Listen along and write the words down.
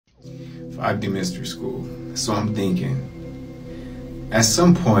5D mystery school. So I'm thinking, at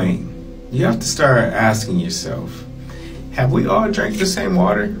some point, you have to start asking yourself, have we all drank the same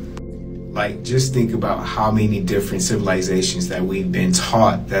water? Like, just think about how many different civilizations that we've been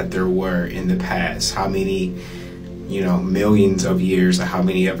taught that there were in the past. How many, millions of years, or how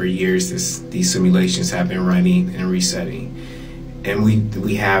many ever years these simulations have been running and resetting. And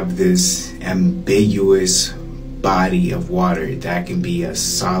we have this ambiguous body of water that can be a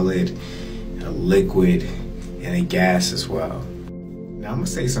solid, a liquid, and a gas as well. Now I'm gonna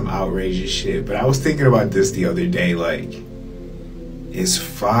say some outrageous shit, but I was thinking about this the other day, like, is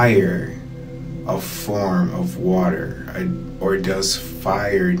fire a form of water, or does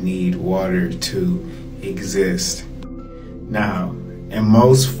fire need water to exist? Now, in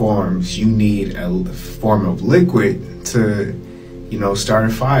most forms, you need a form of liquid to, start a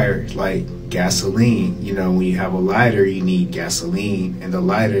fire, like gasoline. When you have a lighter, you need gasoline and the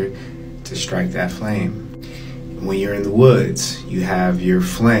lighter to strike that flame. When you're in the woods, you have your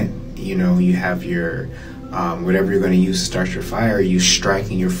flint, you have your whatever you're going to use to start your fire. You're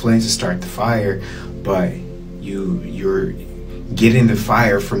striking your flint to start the fire, but you're getting the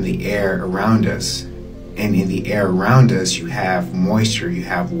fire from the air around us. And in the air around us, you have moisture, you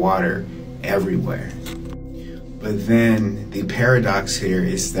have water everywhere. But then the paradox here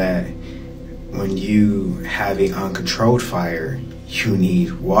is that when you have an uncontrolled fire, you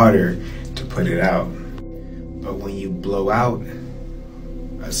need water to put it out. But when you blow out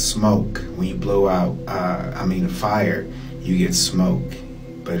a smoke, when you blow out, a fire, you get smoke.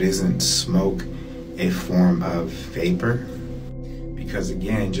 But isn't smoke a form of vapor? Because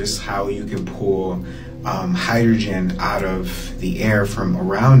again, just how you can pull hydrogen out of the air from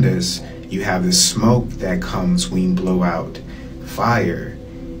around us, you have the smoke that comes when you blow out fire.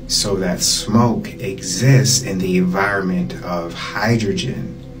 So that smoke exists in the environment of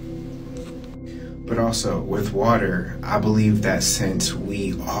hydrogen. But also with water, I believe that since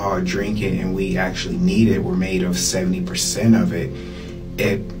we all drink it and we actually need it, we're made of 70% of it,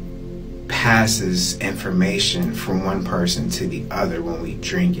 it passes information from one person to the other when we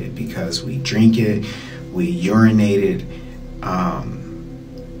drink it, because we drink it, we urinate it,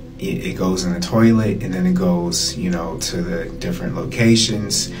 it goes in the toilet, and then it goes, to the different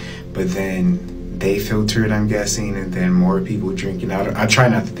locations, but then they filter it, I'm guessing, and then more people drink it. I try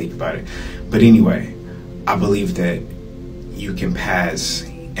not to think about it, but anyway, I believe that you can pass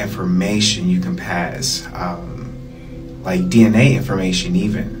information, you can pass like DNA information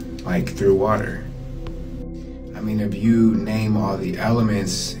even, like through water. If you name all the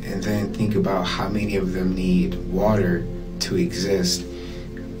elements and then think about how many of them need water to exist,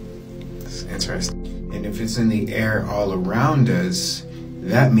 it's interesting. And if it's in the air all around us,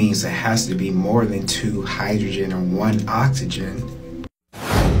 that means there has to be more than 2 hydrogen and 1 oxygen.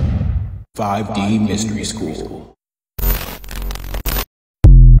 5D Mystery School.